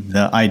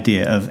 The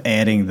idea of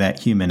adding that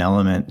human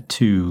element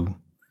to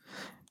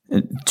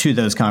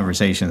those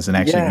conversations and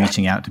actually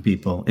reaching out to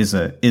people is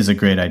a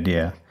great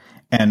idea.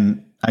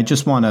 And I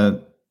just want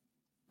to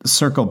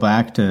circle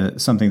back to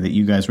something that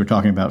you guys were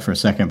talking about for a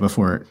second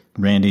before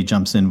Randy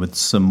jumps in with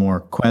some more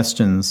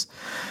questions.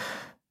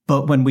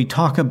 But when we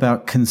talk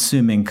about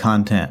consuming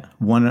content,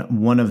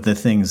 one of the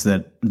things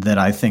that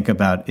I think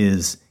about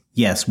is,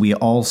 yes, we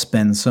all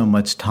spend so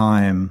much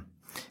time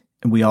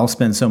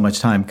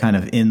kind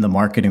of in the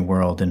marketing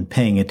world and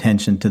paying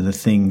attention to the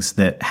things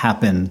that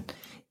happen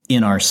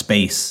in our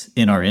space,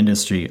 in our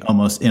industry,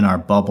 almost in our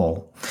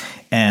bubble.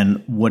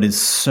 And what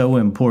is so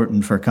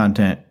important for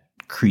content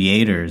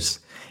creators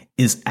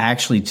is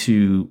actually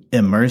to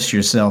immerse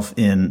yourself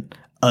in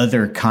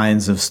other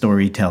kinds of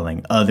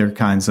storytelling, other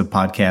kinds of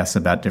podcasts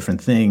about different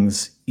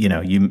things.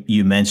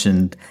 You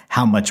mentioned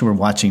how much we're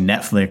watching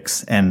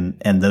Netflix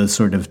and those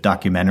sort of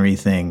documentary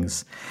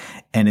things.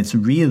 And it's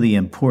really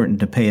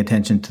important to pay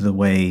attention to the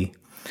way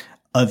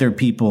other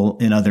people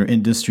in other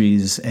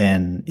industries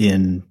and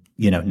in,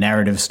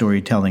 narrative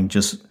storytelling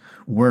just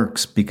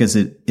works, because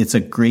it's a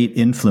great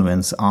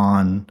influence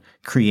on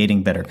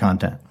creating better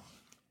content.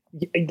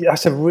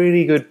 That's a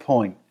really good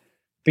point,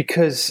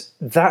 because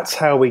that's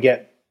how we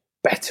get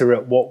better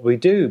at what we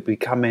do,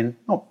 becoming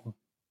not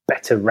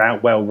better,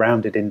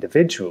 well-rounded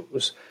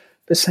individuals,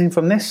 but same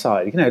from this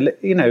side.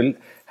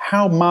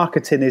 How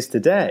marketing is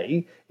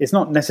today is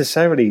not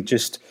necessarily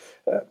just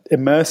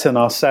immersing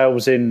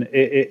ourselves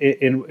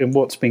in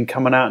what's been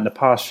coming out in the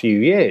past few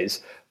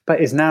years, but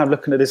is now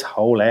looking at this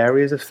whole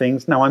areas of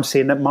things. Now I'm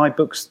seeing that my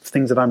books,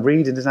 things that I'm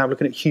reading, is now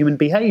looking at human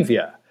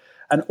behavior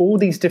and all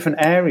these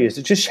different areas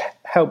that just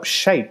help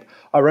shape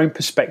our own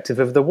perspective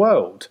of the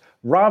world,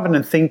 rather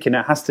than thinking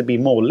it has to be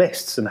more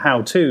lists and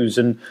how-tos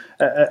and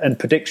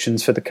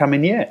predictions for the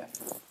coming year.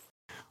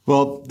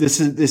 Well,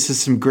 this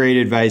is some great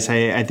advice.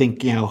 I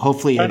think,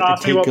 hopefully a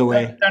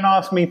takeaway. Don't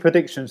ask me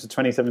predictions for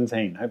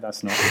 2017. Hope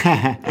that's not.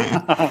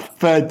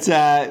 But,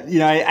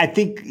 I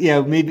think,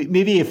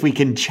 maybe if we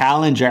can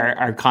challenge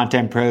our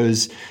Content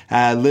Pros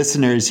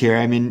listeners here.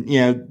 I mean,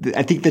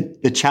 I think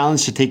that the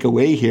challenge to take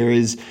away here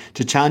is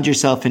to challenge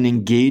yourself in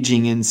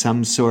engaging in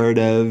some sort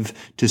of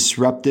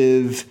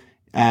disruptive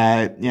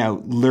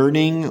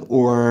learning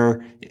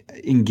or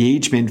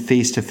engagement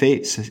face to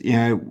face.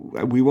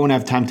 We won't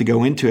have time to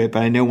go into it,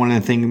 but I know one of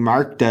the things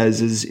Mark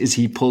does is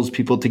he pulls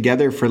people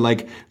together for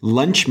like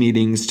lunch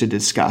meetings to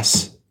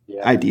discuss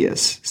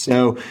ideas.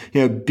 So,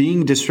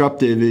 being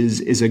disruptive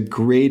is a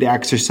great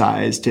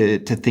exercise to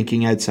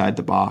thinking outside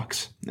the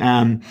box.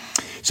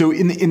 So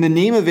in the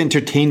name of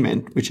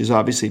entertainment, which has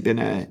obviously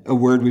been a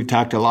word we've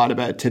talked a lot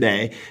about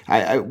today,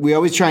 we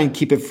always try and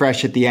keep it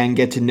fresh at the end,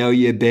 get to know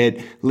you a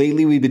bit.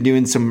 Lately, we've been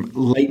doing some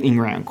lightning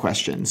round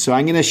questions. So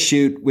I'm going to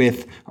shoot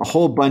with a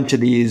whole bunch of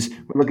these.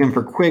 We're looking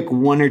for quick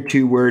 1 or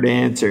 2 word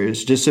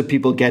answers, just so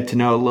people get to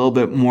know a little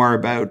bit more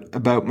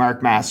about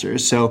Mark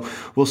Masters. So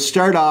we'll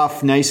start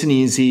off nice and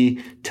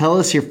easy. Tell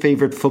us your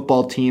favorite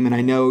football team. And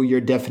I know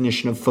your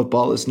definition of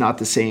football is not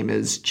the same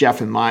as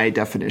Jeff and my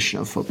definition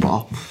of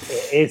football.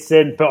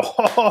 But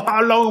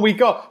how long have we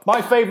got?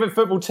 My favourite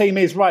football team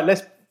is,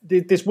 let's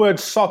this word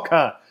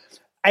soccer.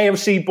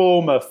 AFC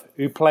Bournemouth,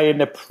 who play in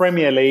the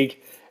Premier League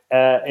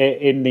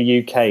in the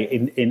UK.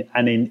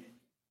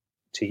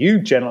 To you,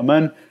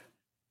 gentlemen,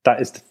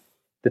 that is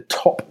the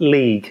top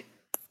league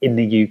in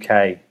the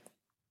UK.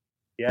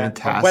 Yeah,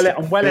 fantastic.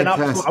 I'm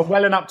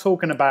welling up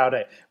talking about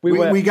it.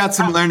 We got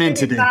some learning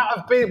to do.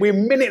 We're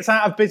minutes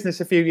out of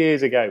business a few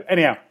years ago.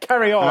 Anyhow,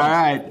 carry on.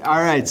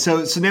 All right.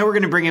 So now we're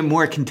going to bring in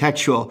more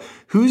contextual.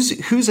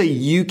 Who's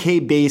a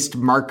UK based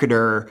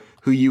marketer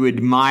who you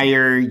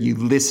admire, you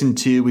listen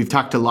to? We've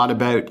talked a lot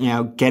about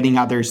getting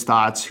others'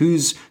 thoughts.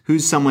 Who's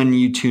someone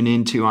you tune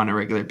into on a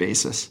regular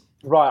basis?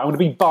 Right, I'm going to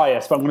be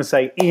biased, but I'm going to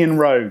say Ian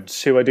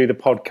Rhodes, who I do the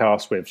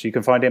podcast with. So you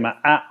can find him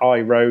at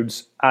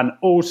iRhodes, and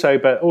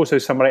also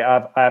somebody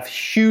I have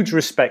huge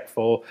respect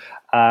for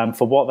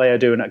what they are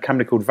doing at a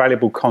company called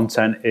Valuable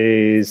Content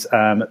is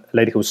a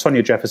lady called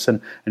Sonia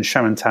Jefferson and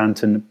Sharon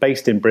Tanton,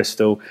 based in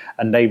Bristol,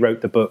 and they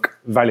wrote the book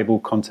Valuable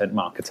Content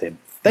Marketing.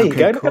 There you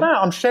go. Look at that.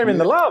 I'm sharing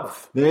the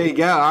love. There you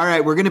go. All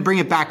right. We're going to bring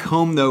it back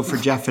home, though, for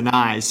Jeff and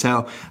I.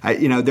 So,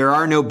 there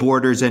are no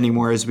borders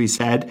anymore, as we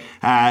said.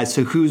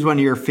 So who's one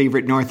of your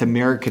favorite North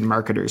American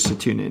marketers to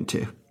tune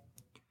into?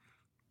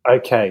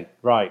 Okay,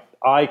 right.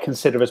 I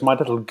consider as my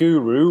little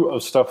guru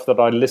of stuff that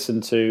I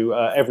listen to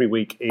every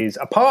week is,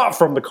 apart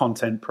from the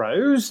Content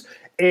Pros,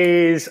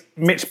 is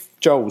Mitch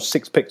Joel's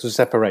 6 Pixel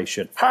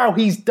Separation. How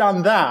he's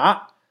done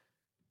that,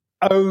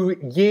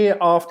 year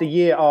after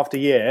year after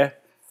year,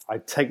 I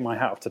take my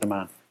hat off to the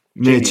man.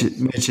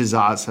 Mitch is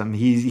awesome.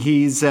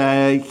 He's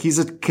a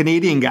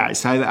Canadian guy,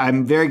 so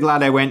I'm very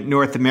glad I went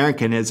North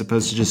American as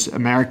opposed to just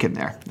American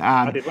there.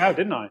 I did well,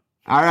 didn't I?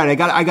 All right,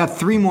 I got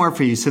 3 more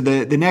for you. So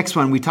the next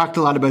one, we talked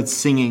a lot about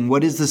singing.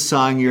 What is the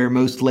song you're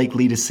most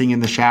likely to sing in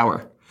the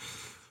shower?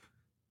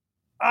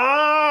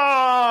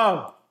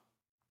 Oh,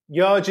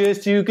 you're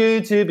just too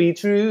good to be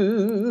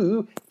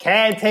true.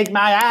 Can't take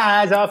my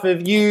eyes off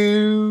of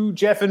you,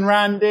 Jeff and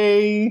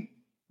Randy.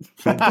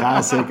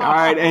 Fantastic. All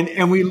right,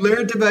 and we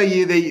learned about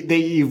you that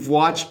you've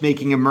watched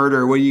Making a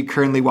Murder. What are you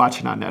currently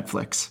watching on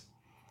Netflix?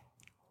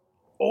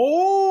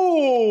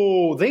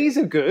 Oh, these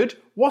are good.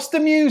 What's the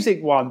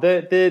music one?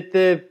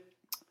 The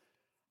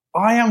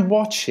I am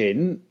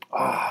watching.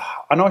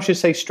 I know I should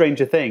say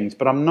Stranger Things,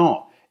 but I'm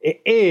not.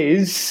 It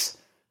is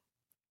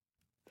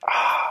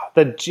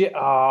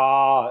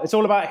it's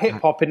all about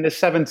hip hop in the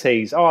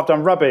 70s. Oh, I've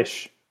done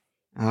rubbish.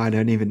 Oh, I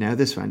don't even know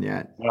this one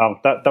yet. Well,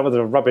 that was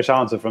a rubbish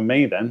answer from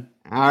me then.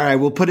 All right,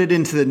 we'll put it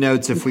into the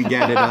notes if we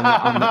get it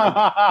on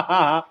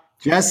the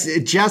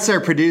Jess,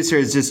 our producer,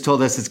 has just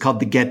told us it's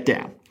called The Get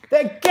Down.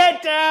 The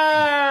Get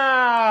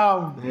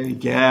Down! There you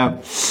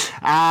go.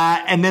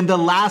 And then the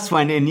last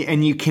one,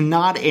 and you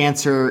cannot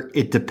answer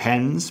it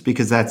depends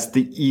because that's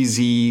the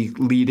easy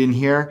lead in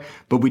here.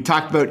 But we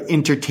talked about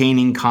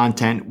entertaining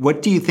content.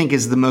 What do you think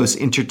is the most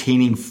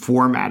entertaining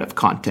format of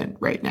content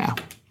right now?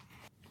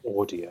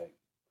 Audio.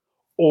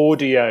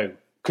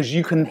 Because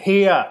you can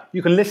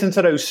listen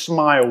to those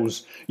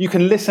smiles. You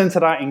can listen to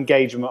that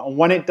engagement. And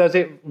when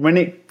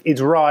it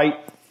is right,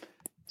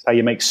 it's how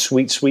you make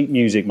sweet, sweet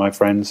music, my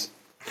friends.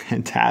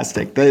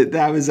 Fantastic.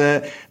 That was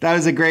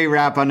a great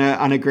wrap on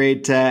a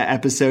great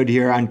episode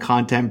here on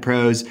Content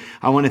Pros.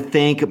 I want to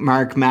thank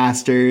Mark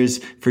Masters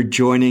for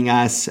joining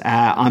us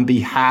on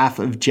behalf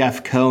of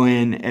Jeff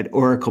Cohen at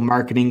Oracle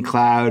Marketing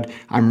Cloud.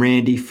 I'm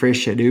Randy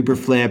Frisch at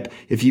Uberflip.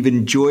 If you've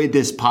enjoyed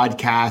this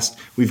podcast,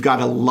 we've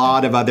got a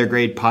lot of other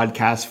great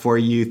podcasts for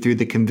you through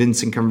the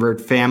Convince and Convert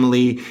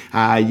family.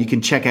 You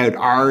can check out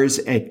ours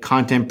at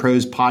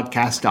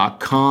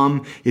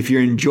contentprospodcast.com. If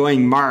you're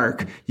enjoying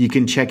Mark, you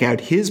can check out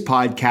his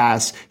podcast.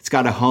 It's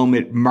got a home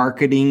at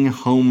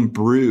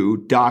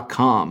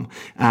marketinghomebrew.com.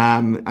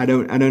 I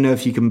don't know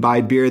if you can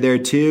buy beer there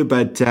too,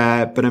 but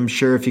I'm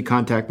sure if you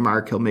contact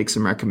Mark, he'll make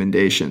some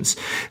recommendations.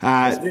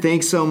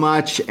 Thanks so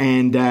much.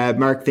 And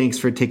Mark, thanks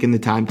for taking the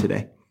time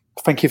today.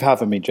 Thank you for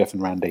having me, Jeff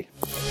and Randy.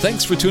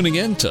 Thanks for tuning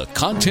in to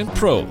Content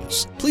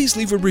Pros. Please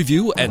leave a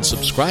review and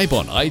subscribe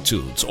on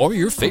iTunes or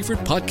your favorite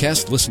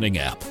podcast listening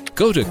app.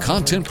 Go to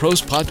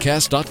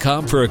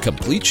ContentProsPodcast.com for a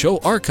complete show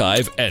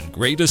archive and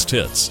greatest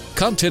hits.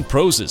 Content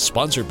Pros is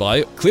sponsored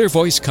by Clear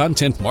Voice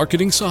Content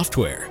Marketing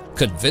Software,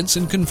 Convince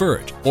and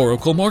Convert,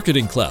 Oracle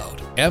Marketing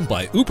Cloud, and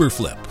by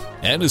Uberflip,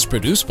 and is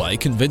produced by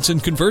Convince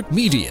and Convert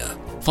Media.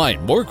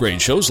 Find more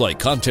great shows like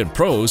Content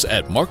Pros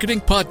at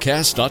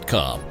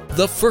marketingpodcast.com,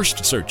 the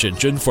first search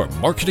engine for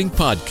marketing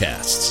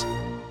podcasts.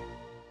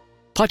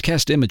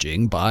 Podcast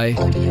imaging by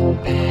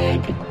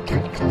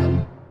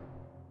AudioBag.com.